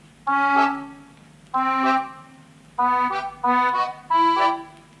Enchanté.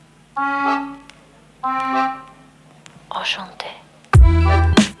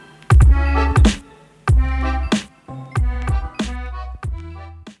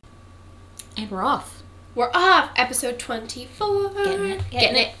 And we're off. We're off. Episode 24.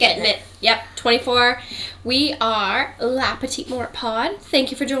 Getting it. Yep, 24. We are La Petite Mort Pod.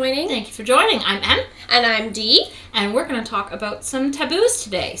 Thank you for joining. Thank you for joining. I'm Em. And I'm Dee. And we're going to talk about some taboos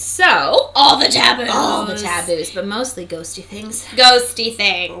today. So, All the taboos, but mostly ghosty things. Ghosty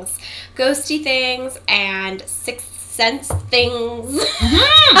things, and Sixth Sense things.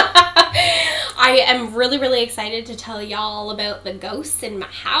 I am really, really excited to tell y'all about the ghosts in my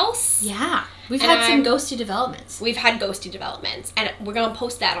house. Yeah. We've had some ghosty developments. We've had ghosty developments, and we're going to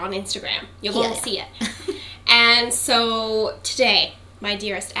post that on Instagram. You'll go and see it. it. And so today, my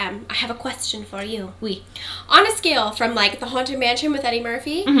dearest Em, I have a question for you. Oui. On a scale from like The Haunted Mansion with Eddie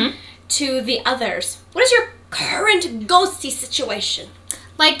Murphy to The Others, what is your current ghosty situation?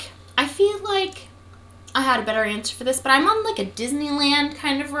 Like, I feel like I had a better answer for this, but I'm on like a Disneyland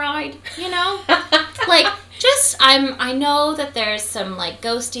kind of ride, you know? Like, I know that there's some like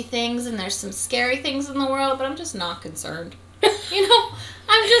ghosty things and there's some scary things in the world, but I'm just not concerned. You know?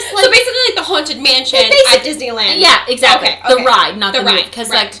 I'm just like... So basically like the Haunted Mansion at Disneyland. Yeah, exactly. Okay. The ride, not the movie. Because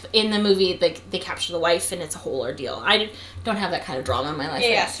right. like in the movie, they capture the wife and it's a whole ordeal. I don't have that kind of drama in my life.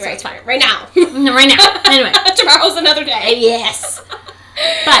 Yes, right. right. So it's fine. Right now. Right now. Anyway. Tomorrow's another day. Yes.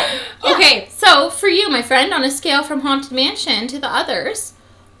 But, yeah. Okay. So, for you, my friend, on a scale from Haunted Mansion to The Others,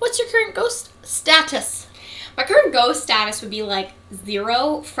 what's your current ghost status? My current ghost status would be like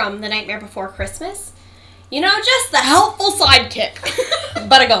 0 from The Nightmare Before Christmas. You know, just the helpful sidekick.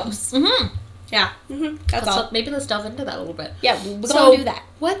 But a ghost. Mm-hmm. Yeah. That's all. Maybe let's delve into that a little bit. Yeah, we're going to do that.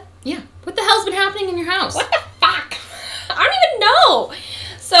 What the hell's been happening in your house? What the fuck? I don't even know.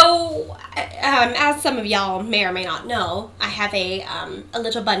 So, as some of y'all may or may not know, I have a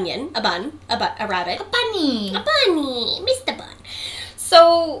little bunion, a rabbit. A bunny. A bunny, Mr. Bun.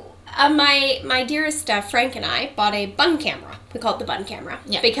 So, my dearest Frank and I bought a bun camera. We call it the bun camera.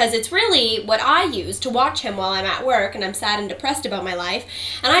 Yeah. Because it's really what I use to watch him while I'm at work and I'm sad and depressed about my life.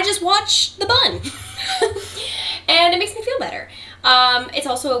 And I just watch the bun. And it makes me feel better. It's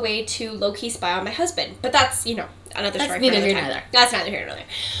also a way to low-key spy on my husband. But that's, another story for another time. That's neither here nor there.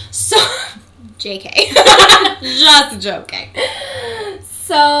 So, JK. Just joking.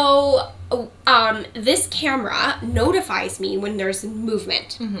 So, this camera notifies me when there's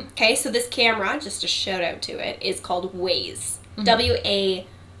movement. Mm-hmm. Okay, so this camera, just a shout out to it, is called Waze. Mm-hmm. W-A...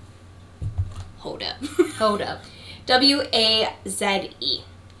 Hold up. W-A-Z-E.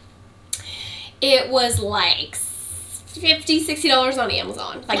 It was like $50, $60 on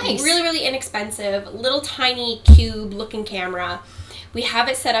Amazon. Like, nice. Really, really inexpensive, little tiny cube-looking camera. We have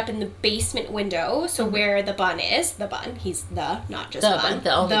it set up in the basement window, so where the bun is. The bun. He's not just bun.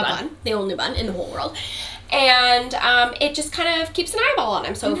 The only bun. The only bun in the whole world. And it just kind of keeps an eyeball on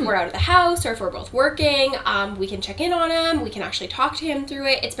him. So if we're out of the house or if we're both working, we can check in on him. We can actually talk to him through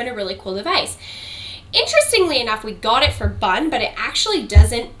it. It's been a really cool device. Interestingly enough, we got it for Bun, but it actually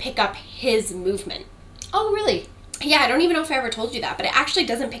doesn't pick up his movement. Oh, really? Yeah, I don't even know if I ever told you that, but it actually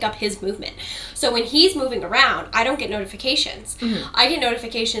doesn't pick up his movement. So when he's moving around, I don't get notifications. Mm-hmm. I get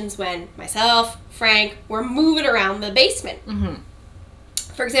notifications when myself, Frank, we're moving around the basement. Mm-hmm.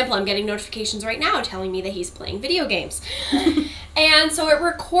 For example, I'm getting notifications right now telling me that he's playing video games. And so it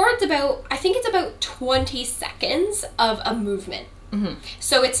records I think it's about 20 seconds of a movement. Mm-hmm.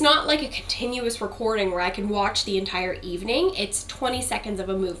 So it's not like a continuous recording where I can watch the entire evening. It's 20 seconds of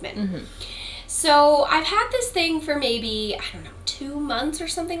a movement. Mm-hmm. So I've had this thing for maybe, 2 months or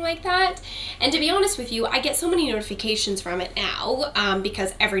something like that. And to be honest with you, I get so many notifications from it now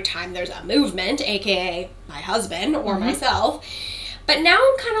because every time there's a movement, aka my husband or myself. But now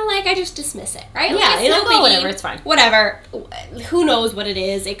I'm kind of like, I just dismiss it, right? Yeah, whatever, it's fine. Whatever. Who knows what it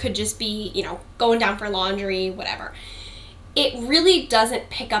is? It could just be, going down for laundry, whatever. It really doesn't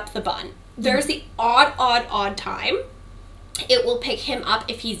pick up the bun. There's the odd time. It will pick him up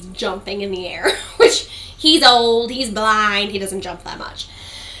if he's jumping in the air, which he's old, he's blind, he doesn't jump that much.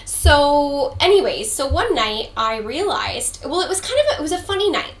 So anyways, one night I realized, it was a funny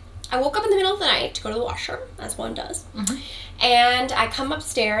night. I woke up in the middle of the night to go to the washroom, as one does. Mm-hmm. And I come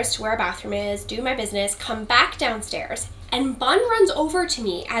upstairs to where our bathroom is, do my business, come back downstairs, and Bun runs over to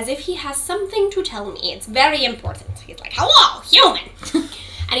me as if he has something to tell me. It's very important. He's like, hello, human.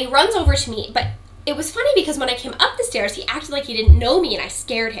 And he runs over to me, but it was funny because when I came up the stairs, he acted like he didn't know me and I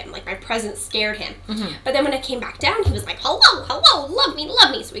scared him. Like my presence scared him. Mm-hmm. But then when I came back down, he was like, hello, love me.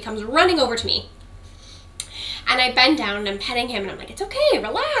 So he comes running over to me. And I bend down and I'm petting him and I'm like, it's okay,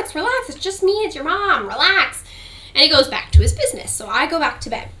 relax, it's just me, it's your mom, relax. And he goes back to his business. So I go back to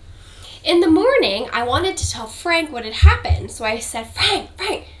bed. In the morning, I wanted to tell Frank what had happened. So I said, Frank,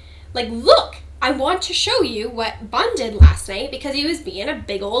 like, look, I want to show you what Bun did last night because he was being a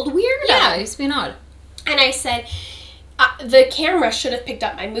big old weirdo. Yeah, he was being odd. And I said, the camera should have picked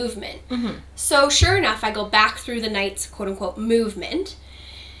up my movement. Mm-hmm. So sure enough, I go back through the night's quote-unquote movement.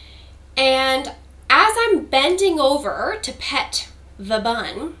 And as I'm bending over to pet the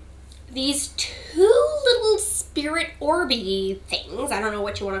Bun, these two little spirit orby things, I don't know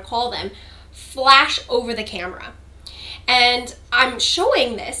what you want to call them, flash over the camera. And I'm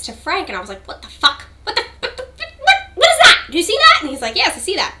showing this to Frank, and I was like, what the fuck? What is that? Do you see that? And he's like, yes, I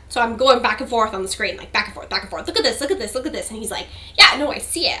see that. So I'm going back and forth on the screen, like back and forth. Look at this. And he's like, yeah, no, I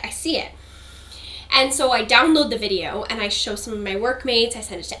see it. And so I download the video, and I show some of my workmates. I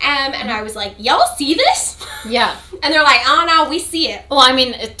send it to Em, and I was like, y'all see this? Yeah. And they're like, oh, no, we see it. Well, I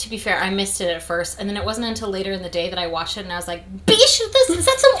mean, to be fair, I missed it at first, and then it wasn't until later in the day that I watched it, and I was like, Bish, is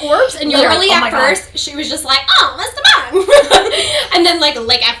that some orbs? And you're literally like, oh at first, she was just like, oh, that's the Bun. And then,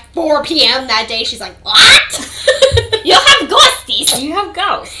 like at 4 p.m. that day, she's like, what? You'll have ghosties. You have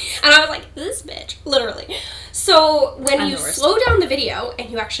ghosts. And I was like, this bitch, literally. So when I'm you the worst. slow down the video and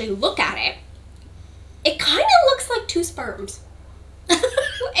you actually look at it, it kind of looks like two sperms. Is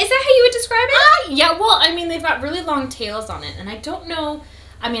that how you would describe it? Yeah, well, I mean, they've got really long tails on it, and I don't know,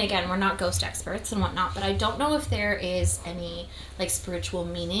 I mean, again, we're not ghost experts and whatnot, but I don't know if there is any, like, spiritual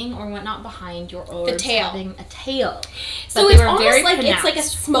meaning or whatnot behind your orbs having a tail. So it's almost like it's like a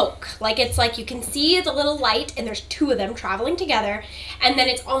smoke. Like, it's like you can see the little light, and there's two of them traveling together, and then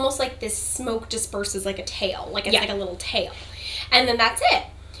it's almost like this smoke disperses like a tail. Like, it's like a little tail. And then that's it.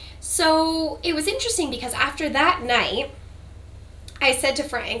 So it was interesting because after that night, I said to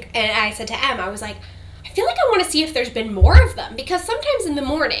Frank and I said to Em, I was like, I feel like I want to see if there's been more of them because sometimes in the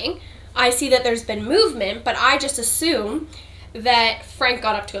morning I see that there's been movement, but I just assume that Frank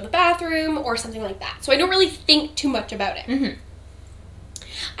got up to go to the bathroom or something like that. So I don't really think too much about it. Mm-hmm.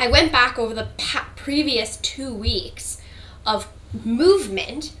 I went back over the previous 2 weeks of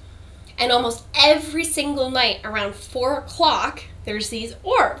movement, and almost every single night around 4 o'clock, there's these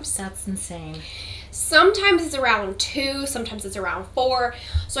orbs. That's insane. Sometimes it's around 2, sometimes it's around 4.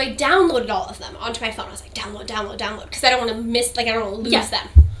 So I downloaded all of them onto my phone. I was like, download, because I don't want to miss, like, I don't want to lose them.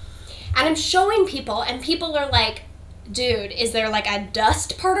 And I'm showing people, and people are like, dude, is there, like, a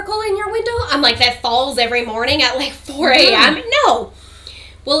dust particle in your window? I'm like, that falls every morning at, like, 4 a.m.? No.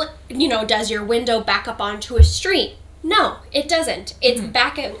 Well, you know, does your window back up onto a street? No, it doesn't. It's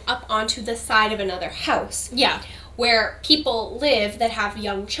backing up onto the side of another house. Yeah. Where people live that have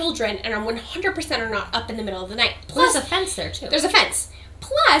young children and are 100% are not up in the middle of the night. Plus, there's a fence there, too. There's a fence.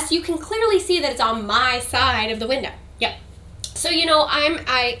 Plus, you can clearly see that it's on my side of the window. Yep. So, you know,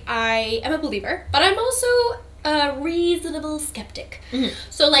 I am a believer, but I'm also a reasonable skeptic. Mm-hmm.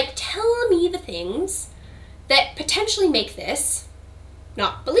 So, like, tell me the things that potentially make this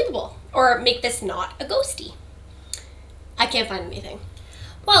not believable or make this not a ghosty. I can't find anything.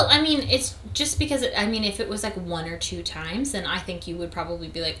 Well, I mean, it's just because, if it was like 1 or 2 times, then I think you would probably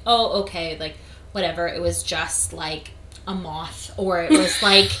be like, oh, okay, like, whatever, it was just like a moth, or it was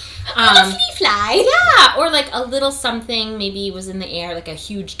like a flea fly. Yeah, or like a little something maybe was in the air, like a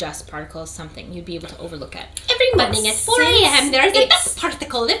huge dust particle or something you'd be able to overlook it. Every morning at 4 a.m. there's a dust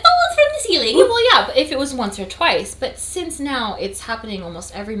particle that falls from the ceiling. Well, yeah, but if it was once or twice, but since now it's happening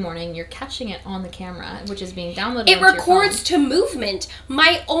almost every morning, you're catching it on the camera, which is being downloaded it onto records your phone. to movement.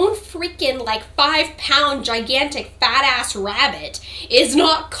 My own freaking like 5-pound gigantic fat ass rabbit is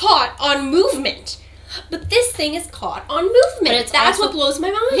not caught on movement. But this thing is caught on movement. That's what blows my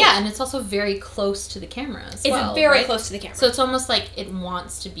mind. Yeah, and it's also very close to the camera as well. It's very right? close to the camera. So it's almost like it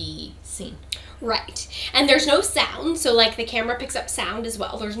wants to be seen. Right. And there's no sound, so like the camera picks up sound as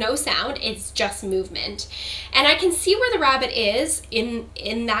well. There's no sound, it's just movement. And I can see where the rabbit is in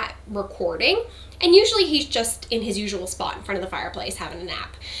that recording. And usually he's just in his usual spot in front of the fireplace having a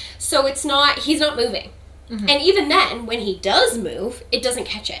nap. So he's not moving. Mm-hmm. And even then, when he does move, it doesn't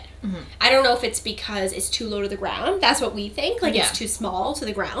catch it. Mm-hmm. I don't know if it's because it's too low to the ground. That's what we think. Like, it's too small to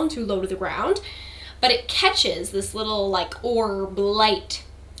the ground, too low to the ground. But it catches this little, like, orb light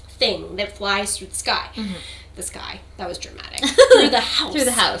thing that flies through the sky. Mm-hmm. The sky. That was dramatic. Through the house. Through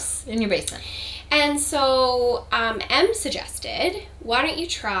the house. In your basement. And so, Em suggested, why don't you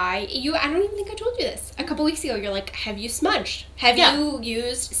try, I don't even think I told you this. A couple weeks ago, you're like, have you smudged? Have you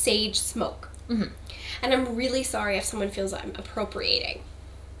used sage smoke? Mm-hmm. And I'm really sorry if someone feels I'm appropriating,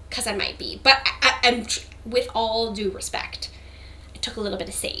 because I might be. But I'm with all due respect, took a little bit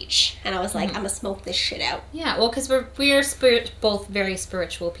of sage, and I was like, I'm gonna smoke this shit out. Yeah, well, because we're both very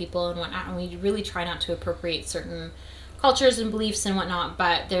spiritual people and whatnot, and we really try not to appropriate certain cultures and beliefs and whatnot,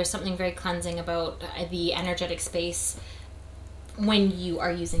 but there's something very cleansing about the energetic space when you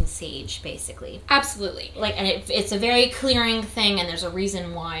are using sage, basically. Absolutely. Like, and it's a very clearing thing, and there's a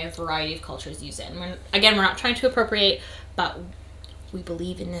reason why a variety of cultures use it. And we're not trying to appropriate, but we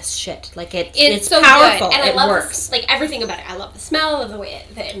believe in this shit. Like, it's so powerful. Good. And it I love works. like everything about it. I love the smell, I love the way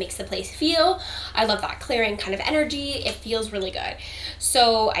that it makes the place feel. I love that clearing kind of energy. It feels really good.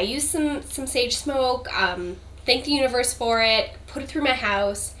 So I used some sage smoke, thank the universe for it, put it through my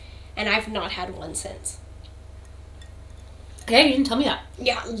house, and I've not had one since. Yeah, you didn't tell me that.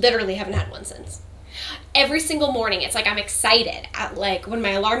 Yeah, literally haven't had one since. Every single morning, it's like I'm excited at, like, when my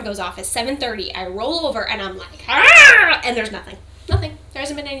alarm goes off at 7:30, I roll over and I'm like, ah! And there's nothing. Nothing. There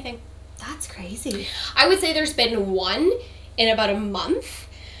hasn't been anything. That's crazy. I would say there's been one in about a month,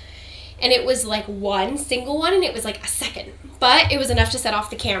 and it was like one single one, and it was like a second. But it was enough to set off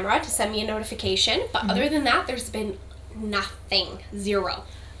the camera to send me a notification. But other than that, there's been nothing. Zero.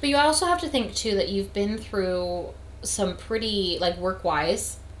 But you also have to think, too, that you've been through some pretty, like,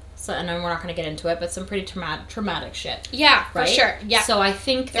 work-wise, so, and we're not going to get into it, but some pretty traumatic shit. Yeah, right? for sure. Yeah. So I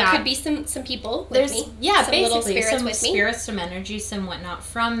think there that could be some people with me. Yeah, some basically, little spirits some with spirits, me. some energy, some whatnot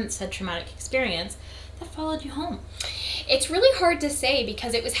from said traumatic experience that followed you home. It's really hard to say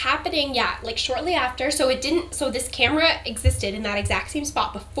because it was happening, like shortly after. So this camera existed in that exact same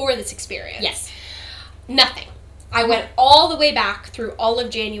spot before this experience. Yes. Nothing. I went all the way back through all of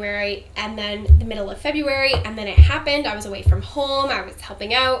January and then the middle of February, and then it happened. I was away from home. I was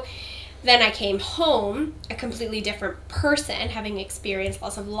helping out. Then I came home, a completely different person, having experienced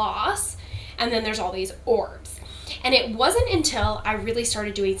lots of loss. And then there's all these orbs. And it wasn't until I really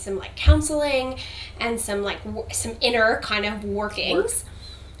started doing some, like, counseling and some, like, some inner kind of workings.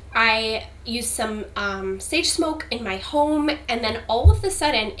 I used some sage smoke in my home, and then all of a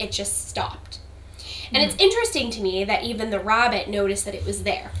sudden it just stopped. And it's interesting to me that even the rabbit noticed that it was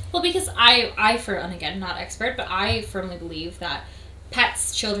there. Well, because and again, not expert, but I firmly believe that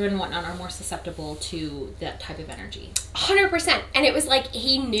pets, children, whatnot, are more susceptible to that type of energy. 100%. And it was like,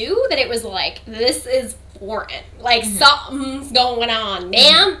 he knew that it was like, this is foreign. Like, something's going on.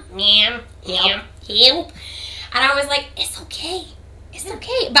 Ma'am, help. And I was like, it's okay. It's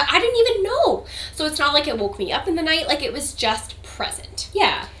okay. But I didn't even know. So it's not like it woke me up in the night. Like, it was just present.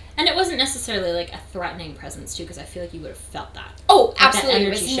 Yeah. And it wasn't necessarily like a threatening presence, too, because I feel like you would have felt that. Oh, absolutely. It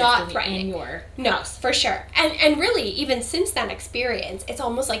was not threatening. In your house. For sure. And really, even since that experience, it's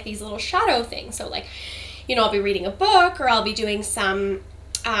almost like these little shadow things. So, like, you know, I'll be reading a book, or I'll be doing some,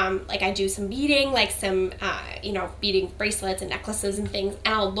 like, I do some beading, like some, beading bracelets and necklaces and things,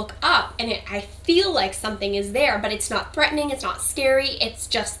 and I'll look up, and I feel like something is there, but it's not threatening, it's not scary, it's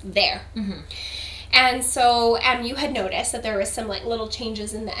just there. Mm-hmm. And so, you had noticed that there was some, like, little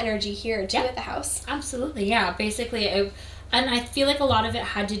changes in the energy here, too, at the house. Absolutely, yeah. Basically, and I feel like a lot of it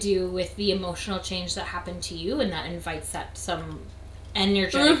had to do with the emotional change that happened to you, and that invites some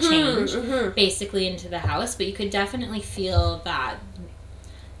energetic change, basically, into the house. But you could definitely feel that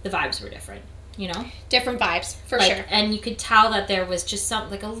the vibes were different, you know? Different vibes, for sure. And you could tell that there was just a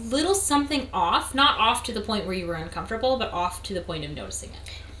little something off. Not off to the point where you were uncomfortable, but off to the point of noticing it.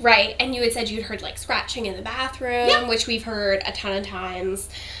 Right, and you had said you'd heard, like, scratching in the bathroom, which we've heard a ton of times.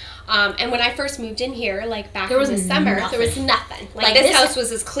 And when I first moved in here, like, back in the summer, there was nothing. Like this house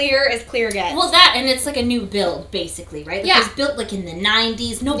was as clear gets. Well, and it's like a new build, basically, right? Like, it was built, like, in the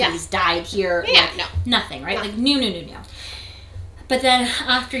 90s. Nobody's died here. Yeah, like, nothing, right? Like, new. But then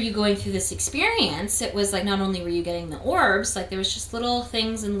after you going through this experience, it was like not only were you getting the orbs, like there was just little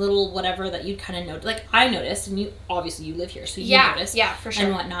things and little whatever that you'd kind of notice. Like I noticed, and you live here, so you noticed. Yeah, for sure.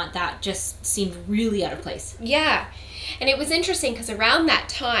 And whatnot, that just seemed really out of place. Yeah. And it was interesting because around that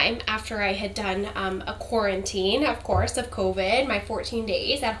time, after I had done a quarantine, of course, of COVID, my 14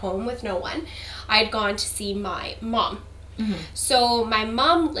 days at home with no one, I had gone to see my mom. Mm-hmm. So my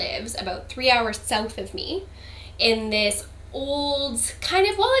mom lives about 3 hours south of me in this old kind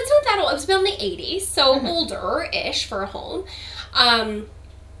of, well, it's not that old, it was built in the 80s, so older-ish for a home,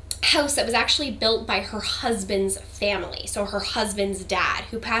 house that was actually built by her husband's family, so her husband's dad,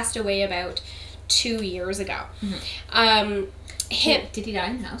 who passed away about 2 years ago. Mm-hmm. Did he die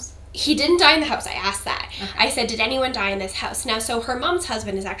in the house? He didn't die in the house. I asked that. Okay. I said, did anyone die in this house? Now, so her mom's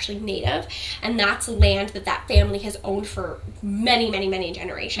husband is actually Native, and that's land that family has owned for many, many, many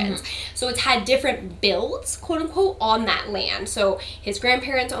generations. Mm-hmm. So it's had different builds, quote unquote, on that land. So his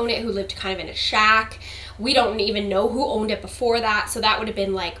grandparents owned it, who lived kind of in a shack. We don't even know who owned it before that. So that would have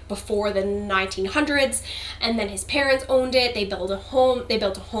been like before the 1900s. And then his parents owned it. They built a home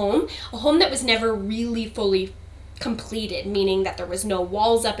that was never really fully completed, meaning that there was no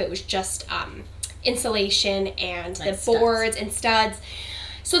walls up. It was just insulation and like the boards and studs.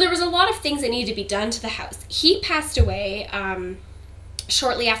 So there was a lot of things that needed to be done to the house. He passed away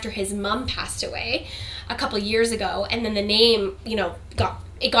shortly after his mom passed away a couple years ago, and then the name,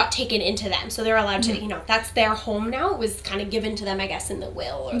 got taken into them. So they're allowed to, that's their home now. It was kind of given to them, I guess, in the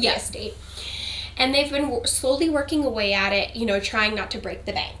will or the estate. And they've been slowly working away at it, trying not to break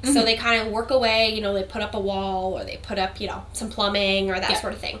the bank. Mm-hmm. So they kind of work away, they put up a wall or they put up, some plumbing or that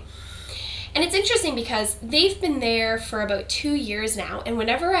sort of thing. And it's interesting because they've been there for about 2 years now. And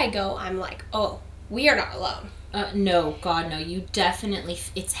whenever I go, I'm like, oh, we are not alone. No, God, no. You definitely,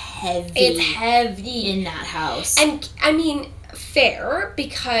 it's heavy. It's heavy. In that house. And, I mean, fair,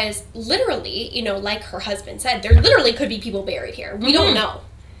 because literally, like her husband said, there literally could be people buried here. We don't know.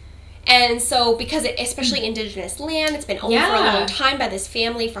 And so, because especially Indigenous land, it's been owned for a long time by this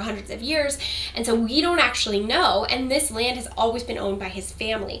family for hundreds of years, and so we don't actually know, and this land has always been owned by his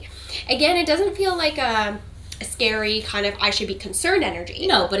family. Again, it doesn't feel like a scary kind of I should be concerned energy.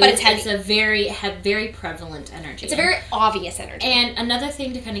 No, but it's a very prevalent energy. It's a very obvious energy. And another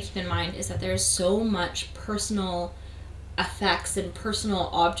thing to kind of keep in mind is that there's so much personal effects and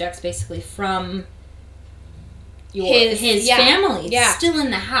personal objects basically from his family still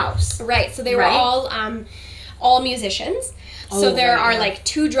in the house. Right. So they were all musicians. So there are like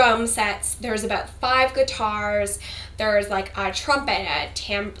 2 drum sets. There's about 5 guitars. There's like a trumpet,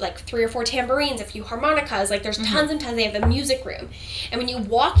 like 3 or 4 tambourines, a few harmonicas. Like there's tons and tons. They have a music room. And when you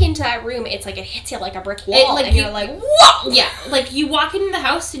walk into that room, it's like it hits you like a brick wall. And you're like, whoa! Yeah. Like you walk into the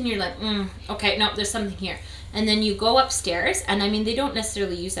house and you're like, okay, no, there's something here. And then you go upstairs, and I mean, they don't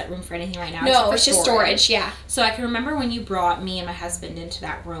necessarily use that room for anything right now. No, it's just storage, yeah. So I can remember when you brought me and my husband into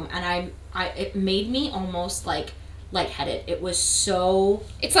that room, and it made me almost like lightheaded. It was so...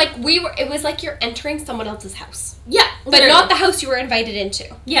 It's like it was like you're entering someone else's house. Yeah. But not the house you were invited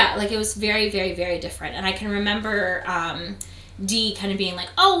into. Yeah, like it was very, very, very different. And I can remember... Dee kind of being like,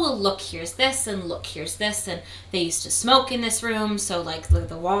 oh, well, look, here's this, and look, here's this, and they used to smoke in this room, so, like, look at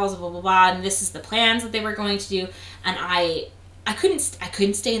the walls, blah, blah, blah, and this is the plans that they were going to do, and I couldn't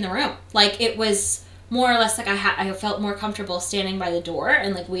stay in the room. Like, it was more or less like I felt more comfortable standing by the door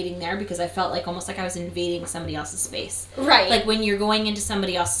and, like, waiting there, because I felt like almost like I was invading somebody else's space. Right. Like, when you're going into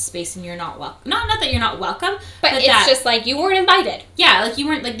somebody else's space and you're not welcome. Not that you're not welcome, but it's just like, you weren't invited. Yeah, like, you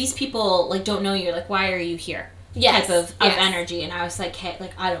weren't, like, these people, like, don't know you. Like, why are you here? Type of energy, and I was like, hey,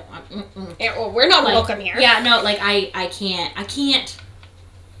 like, I don't want... Yeah, well, we're not welcome here. Yeah, no, like, I can't...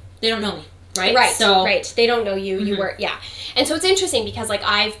 They don't know me, right? Right, so, right. They don't know you. You were... Yeah. And so it's interesting because, like,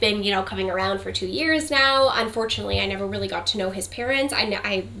 I've been, coming around for 2 years now. Unfortunately, I never really got to know his parents.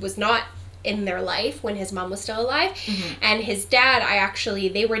 I was not in their life when his mom was still alive. And his dad,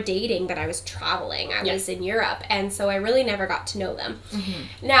 they were dating, but I was traveling. I was in Europe, and so I really never got to know them.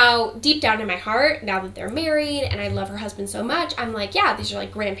 Now, deep down in my heart, now that they're married and I love her husband so much, I'm like, yeah, these are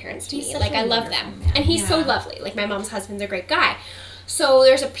like grandparents to me. Like, I love them. Man. And he's so lovely. Like, my mom's husband's a great guy. So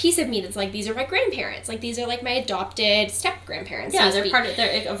there's a piece of me that's like, these are my grandparents. Like, these are like my adopted step-grandparents. Yeah, they're part of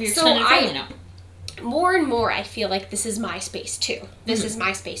your extended family now. More and more, I feel like this is my space too. This is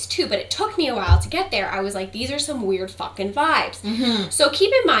my space too, but it took me a while to get there. I was like, these are some weird fucking vibes. So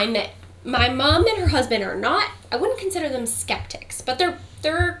keep in mind that my mom and her husband are not, I wouldn't consider them skeptics, but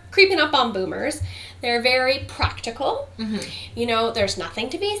they're creeping up on boomers. They're very practical. There's nothing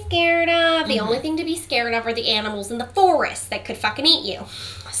to be scared of. The only thing to be scared of are the animals in the forest that could fucking eat you.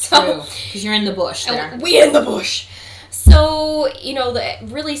 So, because you're in the bush there. We in the bush. So,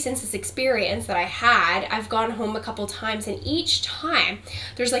 really since this experience that I had, I've gone home a couple times, and each time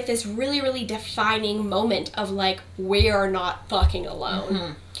there's like this really, really defining moment of like, we are not fucking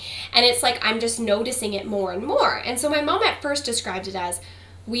alone. And it's like, I'm just noticing it more and more. And so my mom at first described it as,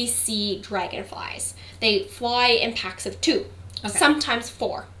 we see dragonflies. They fly in packs of 2, sometimes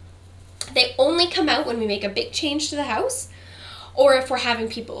 4. They only come out when we make a big change to the house, or if we're having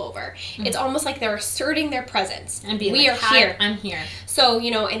people over. It's almost like they're asserting their presence. And being we like, are here. I'm here. So,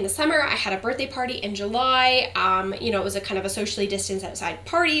 in the summer, I had a birthday party in July. It was a kind of a socially distanced outside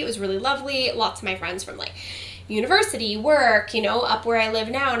party. It was really lovely. Lots of my friends from, like, university, work, up where I live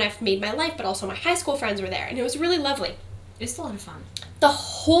now, and I've made my life, but also my high school friends were there. And it was really lovely. It's a lot of fun. The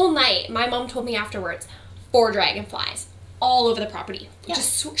whole night, my mom told me afterwards, 4 dragonflies all over the property. Yeah.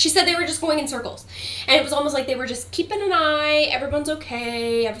 She said they were just going in circles. And it was almost like they were just keeping an eye, everyone's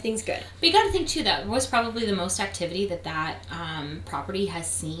okay, everything's good. But you got to think, too, that was probably the most activity that property has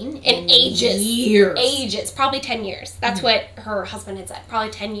seen in ages. Years. Ages. Probably 10 years. That's what her husband had said.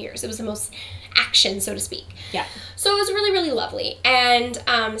 Probably 10 years. It was the most action, so to speak. Yeah. So it was really, really lovely. And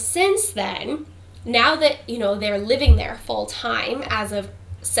since then, now that, they're living there full time as of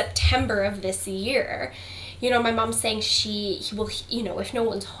September of this year, my mom's saying she will, if no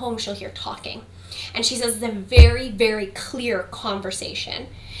one's home, she'll hear talking. And she says it's a very, very clear conversation.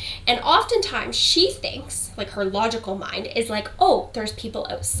 And oftentimes she thinks, like her logical mind is like, oh, there's people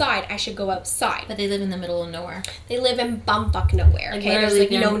outside, I should go outside. But they live in the middle of nowhere. They live in bumfuck nowhere, okay? There's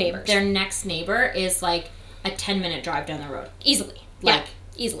like no neighbors. Their next neighbor is like a 10-minute drive down the road. Easily. Yeah,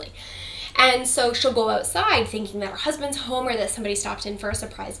 easily. And so she'll go outside thinking that her husband's home or that somebody stopped in for a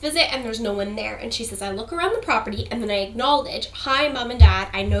surprise visit and there's no one there. And she says, I look around the property and then I acknowledge, hi, Mom and Dad,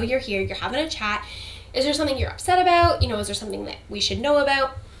 I know you're here, you're having a chat. Is there something you're upset about? Is there something that we should know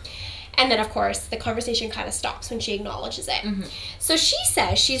about? And then, of course, the conversation kind of stops when she acknowledges it. Mm-hmm. So she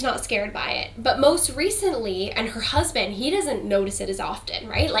says she's not scared by it. But most recently, and her husband, he doesn't notice it as often,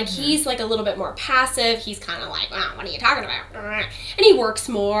 right? Like, he's, like, a little bit more passive. He's kind of like, wow, what are you talking about? And he works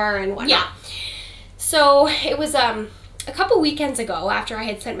more and whatnot. Yeah. So it was a couple weekends ago after I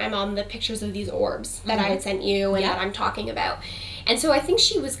had sent my mom the pictures of these orbs that I had sent you and that I'm talking about. And so I think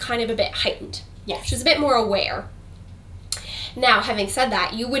she was kind of a bit heightened. Yeah. She was a bit more aware. Now, having said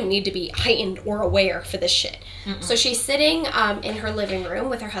that, you wouldn't need to be heightened or aware for this shit. Mm-mm. So she's sitting in her living room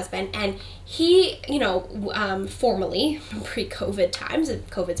with her husband, and he, formerly, pre-COVID times, and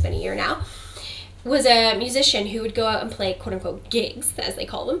COVID's been a year now, was a musician who would go out and play quote-unquote gigs, as they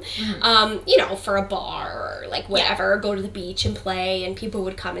call them, for a bar or like whatever, go to the beach and play, and people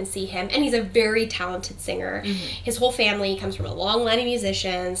would come and see him. And he's a very talented singer. Mm-hmm. His whole family comes from a long line of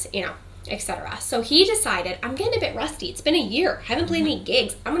musicians, etc. So he decided, I'm getting a bit rusty. It's been a year. I haven't played any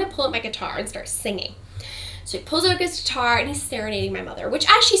gigs. I'm going to pull out my guitar and start singing. So he pulls out his guitar and he's serenading my mother, which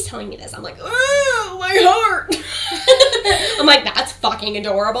as she's telling me this, I'm like, oh, my heart. I'm like, that's fucking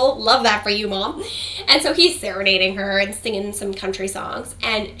adorable. Love that for you, Mom. And so he's serenading her and singing some country songs.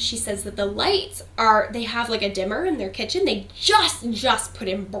 And she says that the lights they have like a dimmer in their kitchen. They just put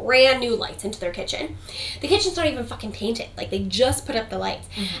in brand new lights into their kitchen. The kitchen's not even fucking painted. Like they just put up the lights.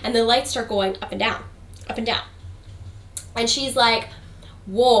 Mm-hmm. And the lights start going up and down, up and down. And she's like,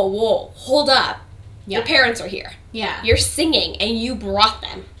 whoa, hold up. Yeah. Your parents are here. Yeah. You're singing and you brought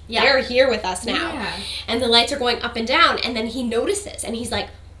them. Yeah. They're here with us now. Yeah. And the lights are going up and down. And then he notices and he's like,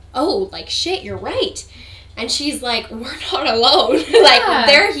 oh, like shit, you're right. And she's like, we're not alone. Like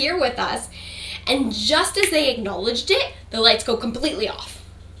they're here with us. And just as they acknowledged it, the lights go completely off.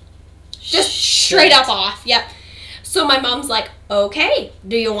 Just straight up off. Yep. So my mom's like, okay,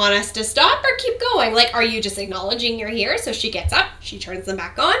 do you want us to stop or keep going? Like, are you just acknowledging you're here? So she gets up, she turns them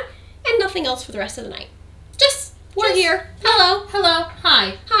back on. And nothing else for the rest of the night. We're here. Hello.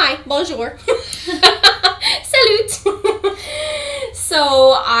 Hi. Bonjour. Salut.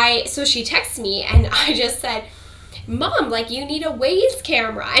 So she texts me and I just said, Mom, like you need a Waze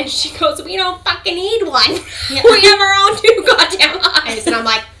camera. And she goes, we don't fucking need one. Yeah. We have our own 2 goddamn eyes. And I'm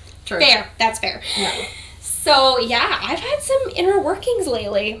like, fair. That's fair. Yeah. So, yeah, I've had some inner workings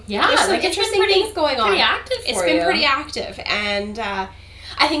lately. Yeah. There's some interesting things going on. Pretty active for It's been pretty active. And,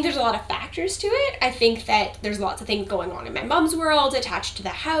 I think there's a lot of factors to it. I think that there's lots of things going on in my mom's world attached to the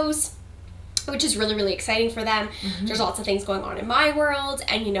house, which is really, really exciting for them. Mm-hmm. There's lots of things going on in my world.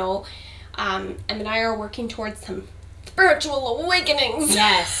 And, Em and I are working towards some spiritual awakenings.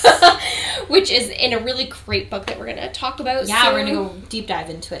 Yes. Which is in a really great book that we're going to talk about soon. We're going to go deep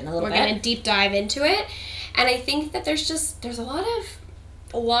dive into it in a little bit. We're going to deep dive into it. And I think that there's a lot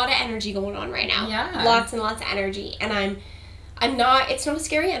of energy going on right now. Yeah. Lots and lots of energy. And it's not a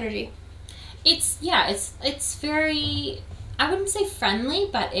scary energy. It's very, I wouldn't say friendly,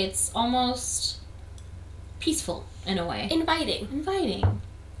 but it's almost peaceful in a way. Inviting.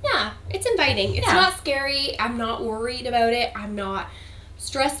 Yeah, it's inviting. It's not scary. I'm not worried about it. I'm not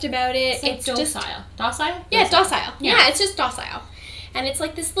stressed about it. It's docile. Docile? Yeah, docile. Yeah, it's just docile. And it's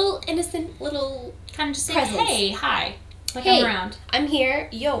like this little innocent little kind of just say, hey, hi. Like hey, I'm around. I'm here.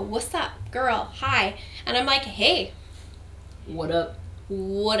 Yo, what's up, girl? Hi. And I'm like, hey. What up?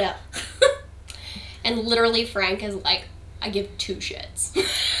 And literally Frank is like, I give 2 shits.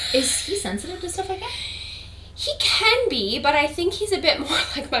 Is he sensitive to stuff like that? He can be, but I think he's a bit more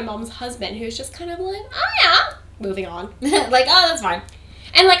like my mom's husband, who's just kind of like, oh yeah, moving on. Like, oh, that's fine.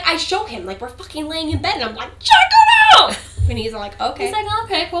 And like, I show him, like, we're fucking laying in bed, and I'm like, check it go. And he's like, okay. He's like,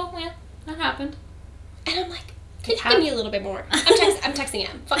 okay, cool, yeah, that happened. And I'm like, can you give me a little bit more? I'm texting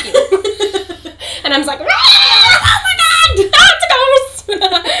him. Fuck you. And I'm just like, oh my god, it's a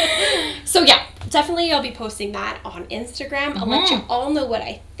ghost. So yeah, definitely I'll be posting that on Instagram. I'll let you all know what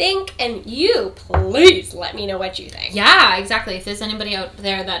I think, and you please let me know what you think. Yeah, exactly. If there's anybody out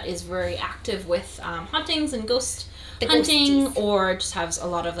there that is very active with hauntings and ghost hunting, ghosties, or just has a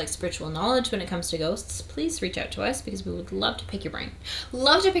lot of like spiritual knowledge when it comes to ghosts, please reach out to us because we would love to pick your brain.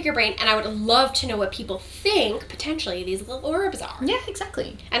 Love to pick your brain, and I would love to know what people think potentially these little orbs are. Yeah,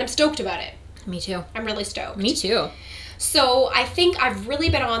 exactly. And I'm stoked about it. Me too. I'm really stoked. Me too. So I think I've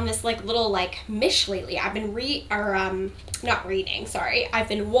really been on this like little like mish lately. I've been not reading, sorry. I've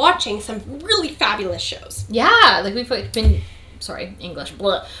been watching some really fabulous shows. Yeah, like we've been English.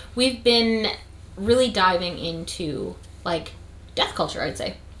 Blah. We've been really diving into like death culture, I'd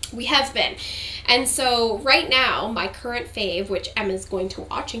say. We have been. And so right now, my current fave, which Emma's going to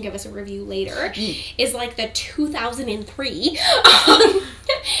watch and give us a review later, is like the 2003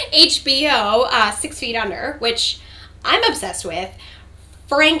 HBO 6 Feet Under, which I'm obsessed with.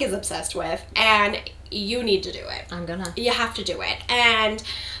 Frank is obsessed with, and you need to do it. You have to do it. And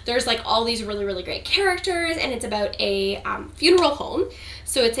there's like all these really, really great characters, and it's about a funeral home.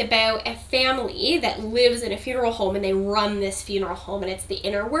 So it's about a family that lives in a funeral home, and they run this funeral home, and it's the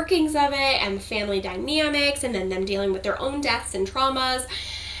inner workings of it and the family dynamics, and then them dealing with their own deaths and traumas.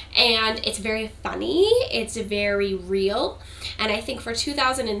 And it's very funny. It's very real. And I think for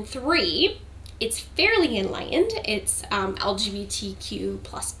 2003, it's fairly enlightened. It's LGBTQ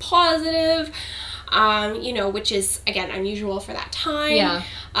plus positive, which is, again, unusual for that time. Yeah.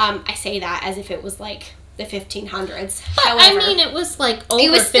 I say that as if it was like the 1500s. But however, I mean, it was like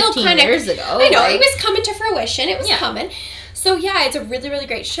over 15 years ago. I know, it was coming to fruition. It was coming. So yeah, it's a really, really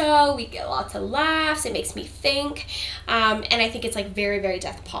great show. We get lots of laughs. It makes me think. And I think it's like very, very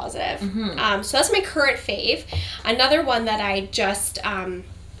death positive. So that's my current fave. Another one that I just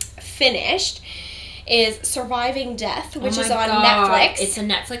finished is Surviving Death, which is on Netflix. It's a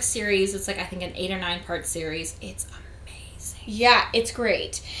Netflix series. It's like, I think, an 8 or 9 part series. It's amazing. Yeah, it's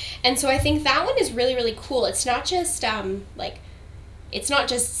great. And so I think that one is really, really cool. It's not just it's not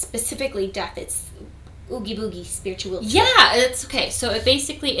just specifically death. It's oogie boogie spiritual. Yeah, it's okay. So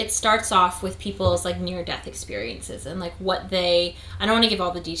it starts off with people's like near death experiences and like what I don't want to give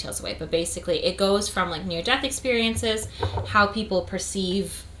all the details away, but basically it goes from like near death experiences, how people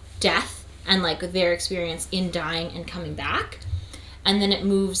perceive death and like their experience in dying and coming back. And then it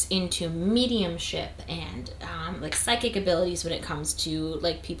moves into mediumship and like psychic abilities when it comes to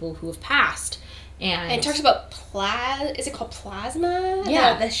like people who have passed. And it talks about is it called plasma?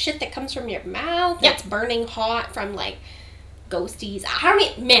 Yeah. The shit that comes from your mouth that's burning hot from like ghosties.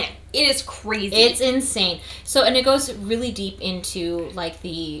 Man, it is crazy. It's insane. So, and it goes really deep into like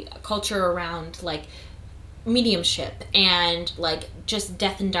the culture around like mediumship and like just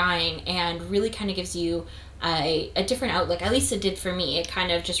death and dying, and really kind of gives you a different outlook. At least it did for me. It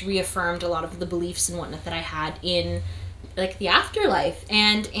kind of just reaffirmed a lot of the beliefs and whatnot that I had in like the afterlife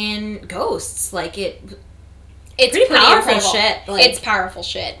and in ghosts. Like it's pretty powerful incredible. Shit. Like, it's powerful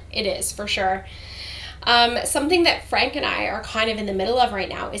shit. It is, for sure. Something that Frank and I are kind of in the middle of right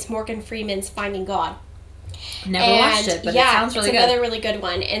now is Morgan Freeman's Finding God. Never watched it, but it sounds really good. It's another really good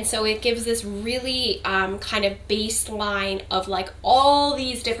one. And so it gives this really kind of baseline of like all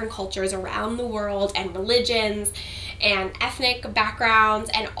these different cultures around the world and religions and ethnic backgrounds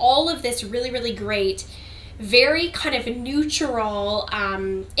and all of this really, really great, very kind of neutral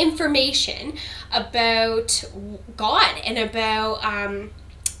information about God and about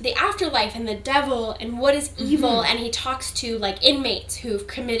the afterlife and the devil and what is evil. And he talks to like inmates who've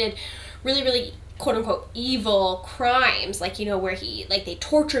committed really, really quote unquote evil crimes, like, where they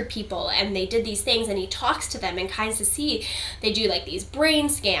tortured people and they did these things, and he talks to them and kind of see, they do like these brain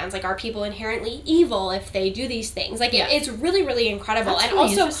scans, like, are people inherently evil if they do these things? Like, it's really, really incredible. That's and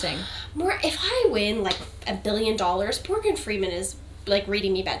really also interesting. if I win like $1 billion, Morgan Freeman is like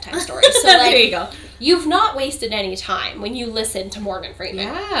reading me bedtime stories. So like, there you go. You've not wasted any time when you listen to Morgan Freeman.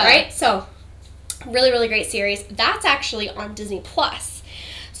 Yeah. Right? So really, really great series. That's actually on Disney Plus.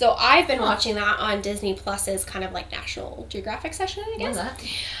 So I've been watching that on Disney Plus's kind of like National Geographic session, I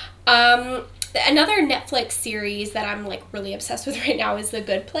guess. Another Netflix series that I'm like really obsessed with right now is The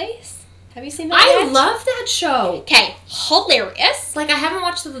Good Place. Have you seen that I yet? love that show. Okay, hilarious. Like, I haven't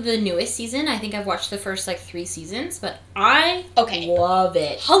watched the newest season. I think I've watched the first, 3 seasons, but I love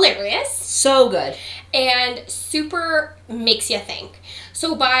it. Hilarious. So good. And super makes you think.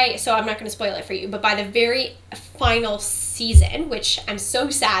 So I'm not going to spoil it for you, but by the very final season, which I'm so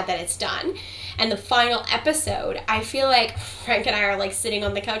sad that it's done, And the final episode, I feel like Frank and I are like sitting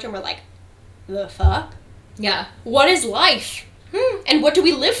on the couch and we're like, the fuck? Yeah. What is life? And what do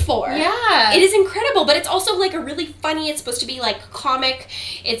we live for? Yeah. It is incredible, but it's also like a really funny, it's supposed to be like comic.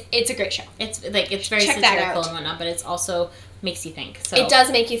 It's a great show. It's like, it's very Check that satirical out. and whatnot, but it's also makes you think. So It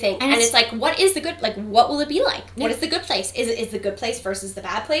does make you think. And And it's it's like, what is the good, like, what will it be like? Yeah. What is the good place? Is the good place versus the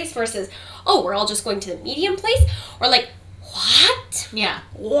bad place versus, oh, we're all just going to the medium place? Or like, what? Yeah.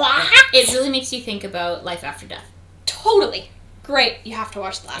 What? It really makes you think about life after death. Totally. Great. You have to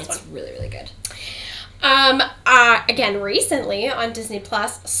watch the last It's one. really, really good. Again, recently on Disney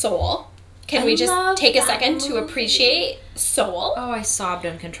Plus, Soul. Can we just love take a that second to movie. appreciate Soul? Oh, I sobbed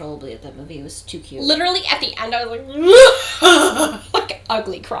uncontrollably at that movie. It was too cute. Literally at the end, I was like, like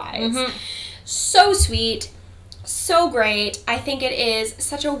ugly cries. Mhm. So sweet, so great. I think it is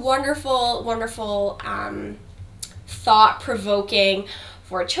such a wonderful, wonderful, thought-provoking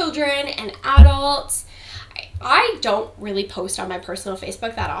for children and adults. I don't really post on my personal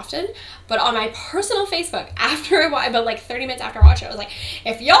Facebook that often, but on my personal Facebook, after about like 30 minutes after I watched it, I was like,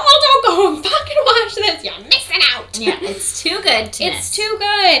 if y'all don't go and fucking watch this, you're missing out. Yeah, it's too good to It's miss. too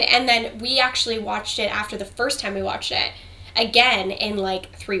good. And then we actually watched it after the first time we watched it again in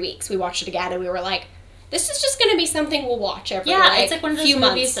like 3 weeks. We watched it again and we were like, this is just going to be something we'll watch every Yeah, it's like one of those few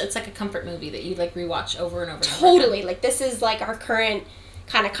movies. months. It's like a comfort movie that you like rewatch over and over. And Totally. Like this is like our current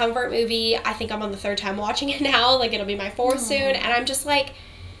kind of comfort movie. I think I'm on the 3rd time watching it now. Like it'll be my 4th soon. And I'm just like,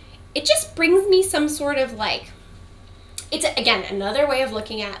 it just brings me some sort of like, it's again, another way of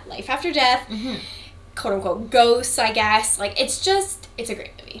looking at life after death, quote unquote ghosts, I guess. Like it's a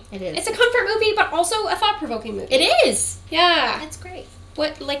great movie. It is. It's a comfort movie, but also a thought-provoking movie. It is. Yeah. It's great.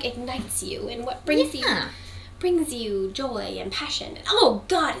 What like ignites you and what brings you joy and passion. And, oh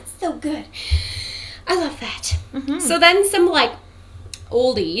God, it's so good. I love that. So then some like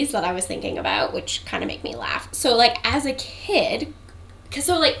oldies that I was thinking about, which kind of make me laugh. So like as a kid,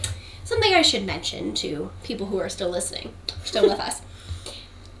 so like something I should mention to people who are still listening, still with us.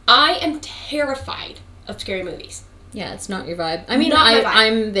 I am terrified of scary movies. Yeah, it's not your vibe. I mean, Not my vibe.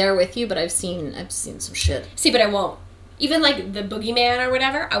 I'm there with you, but I've seen some shit. See, but I won't. Even like the boogeyman or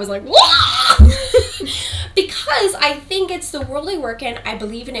whatever, I was like, whoa! Because I think it's the world I work in. I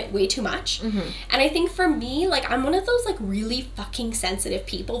believe in it way too much. And I think for me, like, I'm one of those like really fucking sensitive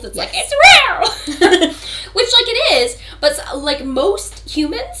people that's like, it's real! Which like it is, but like most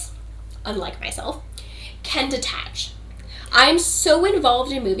humans, unlike myself, can detach. I'm so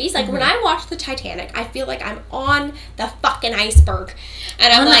involved in movies. Like when I watch the Titanic, I feel like I'm on the fucking iceberg.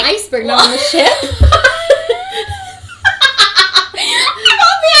 And I'm On like, the iceberg, not on the ship. I'm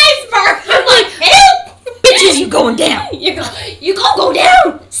on the iceberg. I'm like, help! Bitches, you going down. You go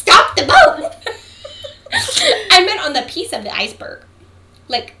down. Stop the boat. I meant on the piece of the iceberg,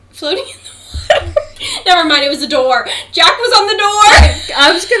 like floating in the water. Never mind, it was the door. Jack was on the door.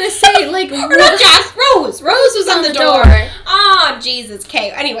 I was gonna say like Or not Jack. Rose. Rose was on the door. Oh Jesus.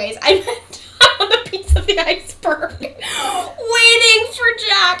 Okay. Anyways, I meant on the piece of the iceberg, waiting for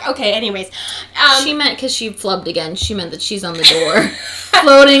Jack. Okay. Anyways, she meant because she flubbed again. She meant that she's on the door,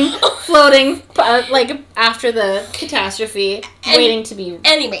 floating, like after the catastrophe, waiting to be.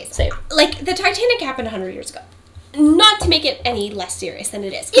 Anyways, saved. Like the Titanic happened 100 years ago. Not to make it any less serious than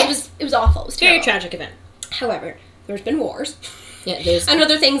it is. Yeah. It was awful. It was Very terrible. tragic event. However, there's been wars Yeah, there's and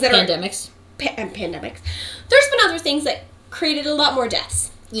other things that pandemics. and pandemics. There's been other things that created a lot more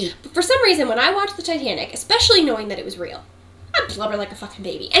deaths. Yeah. But for some reason, when I watched the Titanic, especially knowing that it was real, I blubber like a fucking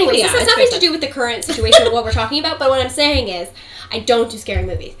baby. Anyways, Yeah, this has it's nothing very to do with the current situation of what we're talking about, but what I'm saying is, I don't do scary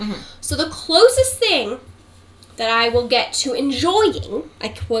movies. So the closest thing that I will get to enjoying, I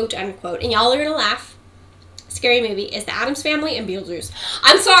quote unquote, and y'all are gonna laugh, scary movie is The Addams Family and Beetlejuice.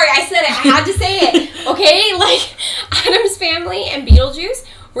 I'm sorry, I said it. I had to say it. Okay? Like, Addams Family and Beetlejuice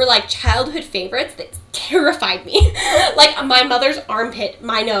were like childhood favorites that terrified me. Like my mother's armpit,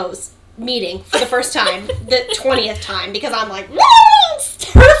 my nose, meeting for the first time, the 20th time, because I'm like, it's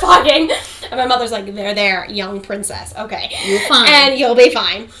terrifying. And my mother's like, there, young princess. Okay. You're fine. And you'll be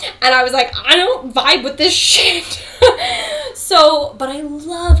fine. And I was like, I don't vibe with this shit. So, but I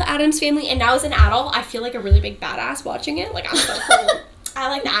love Addams Family, and now as an adult, I feel like a really big badass watching it. Like, I'm so cool. I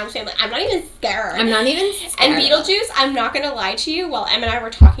like the Addams Family. I'm not even scared. I'm not even scared. And Beetlejuice, I'm not going to lie to you, while Em and I were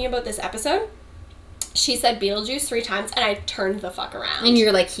talking about this episode, she said Beetlejuice 3 times, and I turned the fuck around. And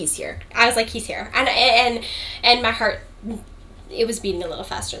you're like, he's here. I was like, he's here. And my heart, it was beating a little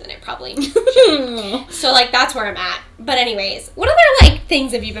faster than it probably should. So, like, that's where I'm at. But anyways, what other, like,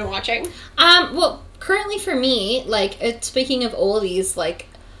 things have you been watching? Well, currently for me, like, speaking of oldies, like,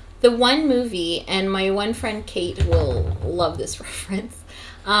 the one movie, and my one friend Kate will love this reference,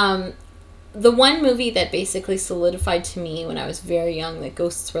 the one movie that basically solidified to me when I was very young that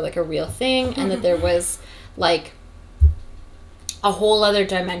ghosts were like a real thing and that there was like a whole other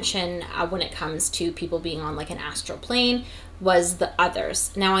dimension when it comes to people being on like an astral plane was The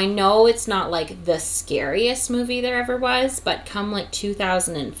Others. Now I know it's not like the scariest movie there ever was, but come like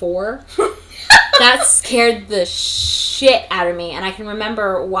 2004 that scared the shit out of me. And I can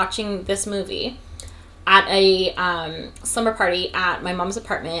remember watching this movie at a slumber party at my mom's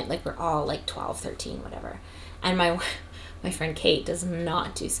apartment. Like we're all like 12, 13, whatever. And my friend Kate does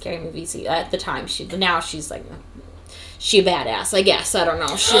not do scary movies at the time. Now she's like, she a badass, I guess. I don't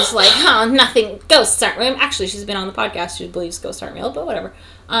know. She's like, oh, nothing. Ghosts aren't real. Actually, she's been on the podcast. She believes ghosts aren't real, but whatever.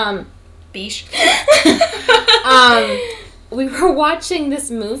 Beesh. We were watching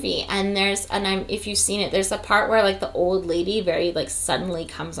this movie, and if you've seen it, there's a part where like the old lady very like suddenly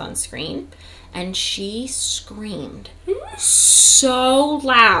comes on screen, and she screamed so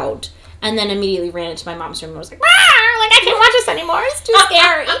loud. And then immediately ran into my mom's room and was like, "Rah! Like, I can't watch this anymore. It's too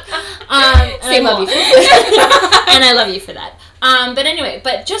scary." And I love you for that. And I love you for that. But anyway,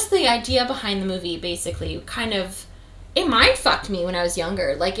 just the idea behind the movie basically kind of, it mind fucked me when I was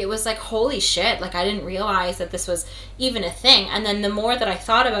younger. Like, it was like, holy shit. Like, I didn't realize that this was even a thing. And then the more that I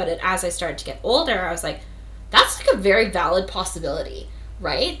thought about it as I started to get older, I was like, that's like a very valid possibility.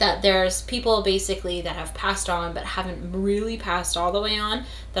 Right? That there's people basically that have passed on but haven't really passed all the way on,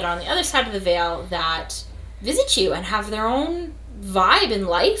 that are on the other side of the veil, that visit you and have their own vibe in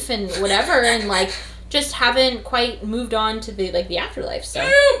life and whatever, and like just haven't quite moved on to the afterlife. So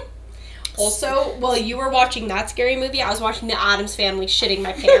also, while you were watching that scary movie, I was watching The Addams Family shitting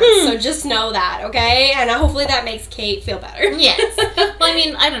my pants. So just know that, okay? And hopefully that makes Kate feel better. Yes. Well, I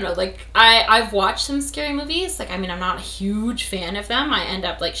mean, I don't know. Like, I've watched some scary movies. Like, I mean, I'm not a huge fan of them. I end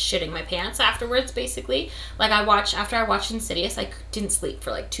up, like, shitting my pants afterwards, basically. Like, after I watched Insidious, I didn't sleep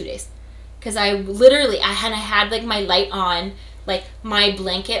for, like, 2 days. Because I had, like, my light on, like, my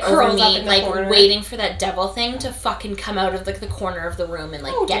blanket over me, like, corner, waiting for that devil thing to fucking come out of, like, the corner of the room and,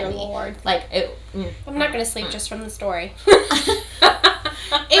 like, get me. Lord. Like, I'm not gonna sleep just from the story.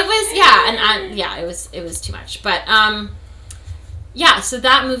 It was, yeah, it was too much. But, yeah, so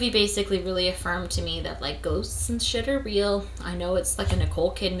that movie basically really affirmed to me that, like, ghosts and shit are real. I know it's, like, a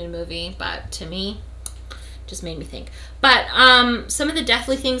Nicole Kidman movie, but to me, just made me think. But some of the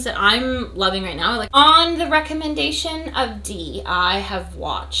deathly things that I'm loving right now, like on the recommendation of Dee, I have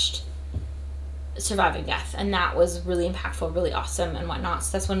watched Surviving Death, and that was really impactful, really awesome and whatnot.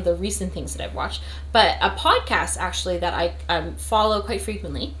 So that's one of the recent things that I've watched. But a podcast actually that I follow quite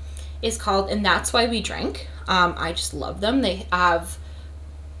frequently is called And That's Why We Drink. I just love them. They have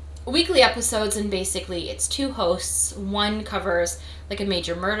weekly episodes, and basically it's two hosts. One covers like a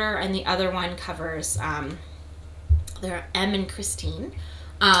major murder, and the other one covers they're M and Christine.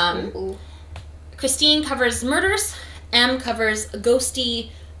 Christine covers murders. M covers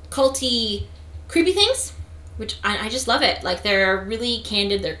ghosty, culty, creepy things, which I just love it. Like, they're really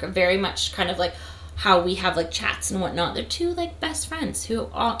candid. They're very much kind of like how we have like chats and whatnot. They're two like best friends who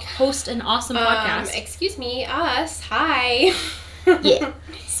host an awesome podcast. Excuse me, us. Hi. Yeah.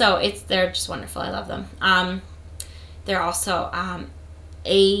 So they're just wonderful. I love them. They're also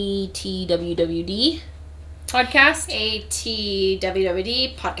ATWWD podcast.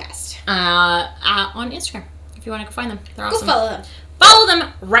 ATWWD podcast. On Instagram, if you want to go find them. They're awesome. Go follow them. Follow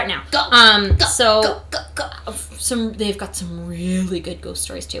them right now. Go. They've got some really good ghost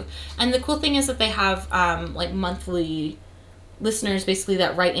stories too. And the cool thing is that they have like monthly listeners basically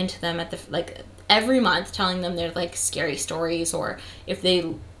that write into them at every month, telling them their like scary stories, or if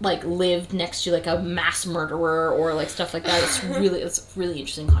they like lived next to like a mass murderer or like stuff like that. It's really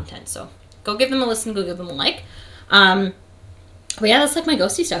interesting content. So go give them a listen. Go give them a like. But yeah, that's like my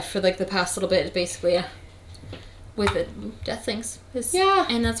ghosty stuff for like the past little bit, basically. With the death things.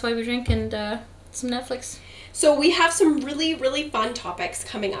 And That's Why We Drink, and some Netflix. So we have some really, really fun topics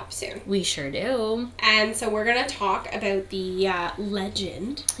coming up soon. We sure do. And so we're going to talk about the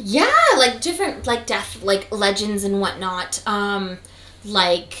legend. Yeah, like different, like death, like legends and whatnot.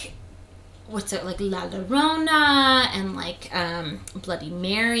 Like, what's it, like La Llorona and like Bloody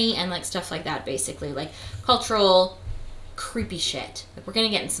Mary and like stuff like that, basically. Like cultural creepy shit. Like, we're going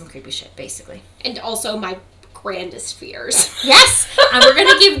to get into some creepy shit, basically. And also my grandest fears. Yes! And we're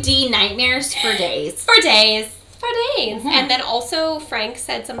gonna give Dee nightmares for days. Mm-hmm. And then also Frank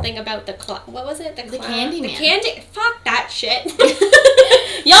said something about what was it? The Candy Man. Fuck that shit.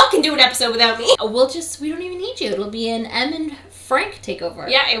 Y'all can do an episode without me. We don't even need you. It'll be an M and Frank take over.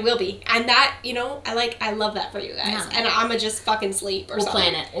 Yeah, it will be. And that, you know, I love that for you guys. Yeah. And I'm going to just fucking sleep or something.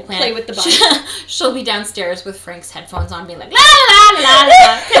 Plan it. We'll plan Play it. with the bunny. She'll be downstairs with Frank's headphones on being like, la la la la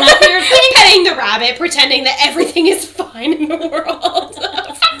la. Can I hear things? Petting the rabbit, pretending that everything is fine in the world. Fuck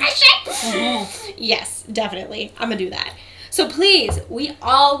that shit. Mm-hmm. Yes, definitely. I'm going to do that. So please, we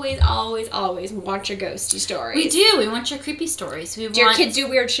always want your ghosty stories. We do. We want your creepy stories. Do your kids do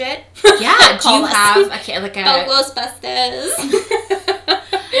weird shit? Yeah. Do you have like a Ghostbusters?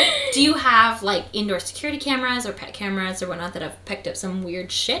 Do you have like indoor security cameras or pet cameras or whatnot that have picked up some weird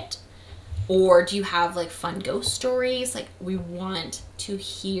shit? Or do you have like fun ghost stories? Like, we want to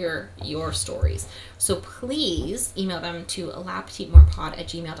hear your stories. So please email them to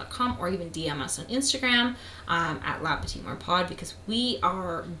lapetitemorepod@gmail.com or even DM us on Instagram at lapetitmorepod, because we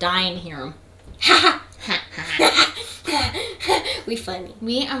are dying to hear them. We funny.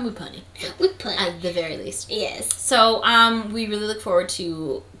 We punny. We punny. At the very least. Yes. So we really look forward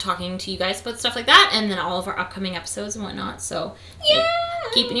to talking to you guys about stuff like that, and then all of our upcoming episodes and whatnot. So yeah,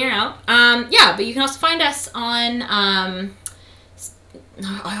 keep an ear out. Yeah, but you can also find us on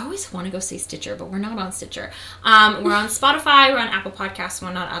I always want to go say Stitcher, but we're not on Stitcher. We're on Spotify, we're on Apple Podcasts,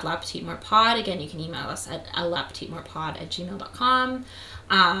 and whatnot at lapetitmorepod. Again, you can email us at lapetitmorepod@gmail.com.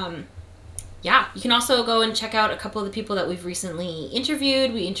 Yeah, you can also go and check out a couple of the people that we've recently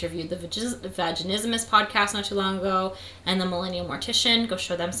interviewed. We interviewed the Vaginismus podcast not too long ago, and the Millennial Mortician. Go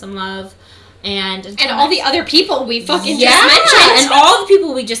show them some love. And all the other people we fucking just mentioned. And all the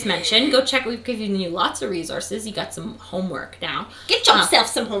people we just mentioned. Go check. We've given you lots of resources. You got some homework now. Get yourself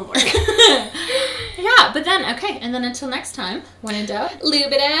some homework. Yeah, but then, okay. And then until next time, when in doubt,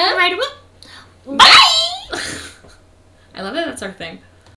 lube it up. Right away. Bye! I love it. That's our thing.